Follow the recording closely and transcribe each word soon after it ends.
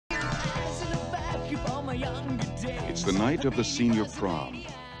It's the night of the senior prom.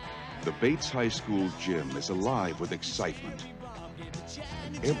 The Bates High School gym is alive with excitement.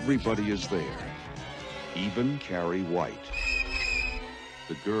 Everybody is there, even Carrie White,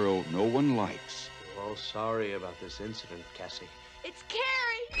 the girl no one likes. We're all sorry about this incident, Cassie. It's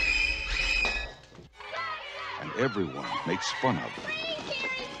Carrie! And everyone makes fun of her. Free,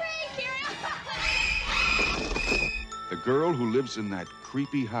 Carrie! The girl who lives in that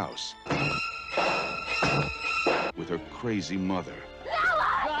creepy house with her crazy mother.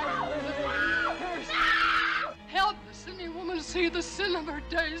 Help the sinning woman see the sin of her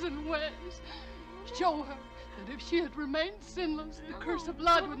days and ways. Show her that if she had remained sinless, the curse of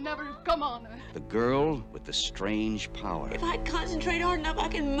blood would never have come on her. The girl with the strange power. If I concentrate hard enough, I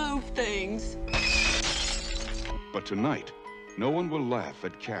can move things. But tonight, no one will laugh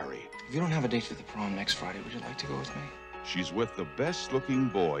at Carrie. If you don't have a date for the prom next Friday, would you like to go with me? She's with the best-looking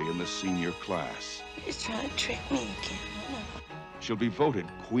boy in the senior class. He's trying to trick me again. She'll be voted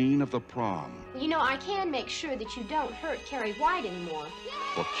queen of the prom. You know, I can make sure that you don't hurt Carrie White anymore.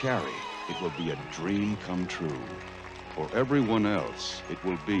 For Carrie, it will be a dream come true. For everyone else, it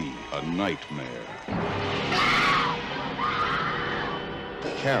will be a nightmare.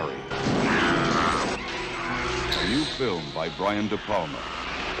 Carrie. A new film by Brian De Palma.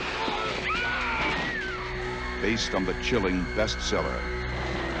 Based on the chilling bestseller.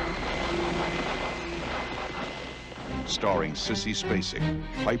 Starring Sissy Spacek,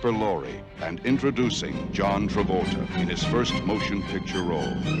 Piper Laurie, and introducing John Travolta in his first motion picture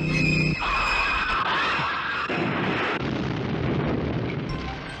role.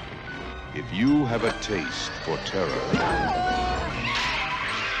 If you have a taste for terror,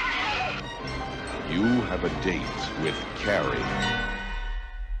 you have a date with Carrie.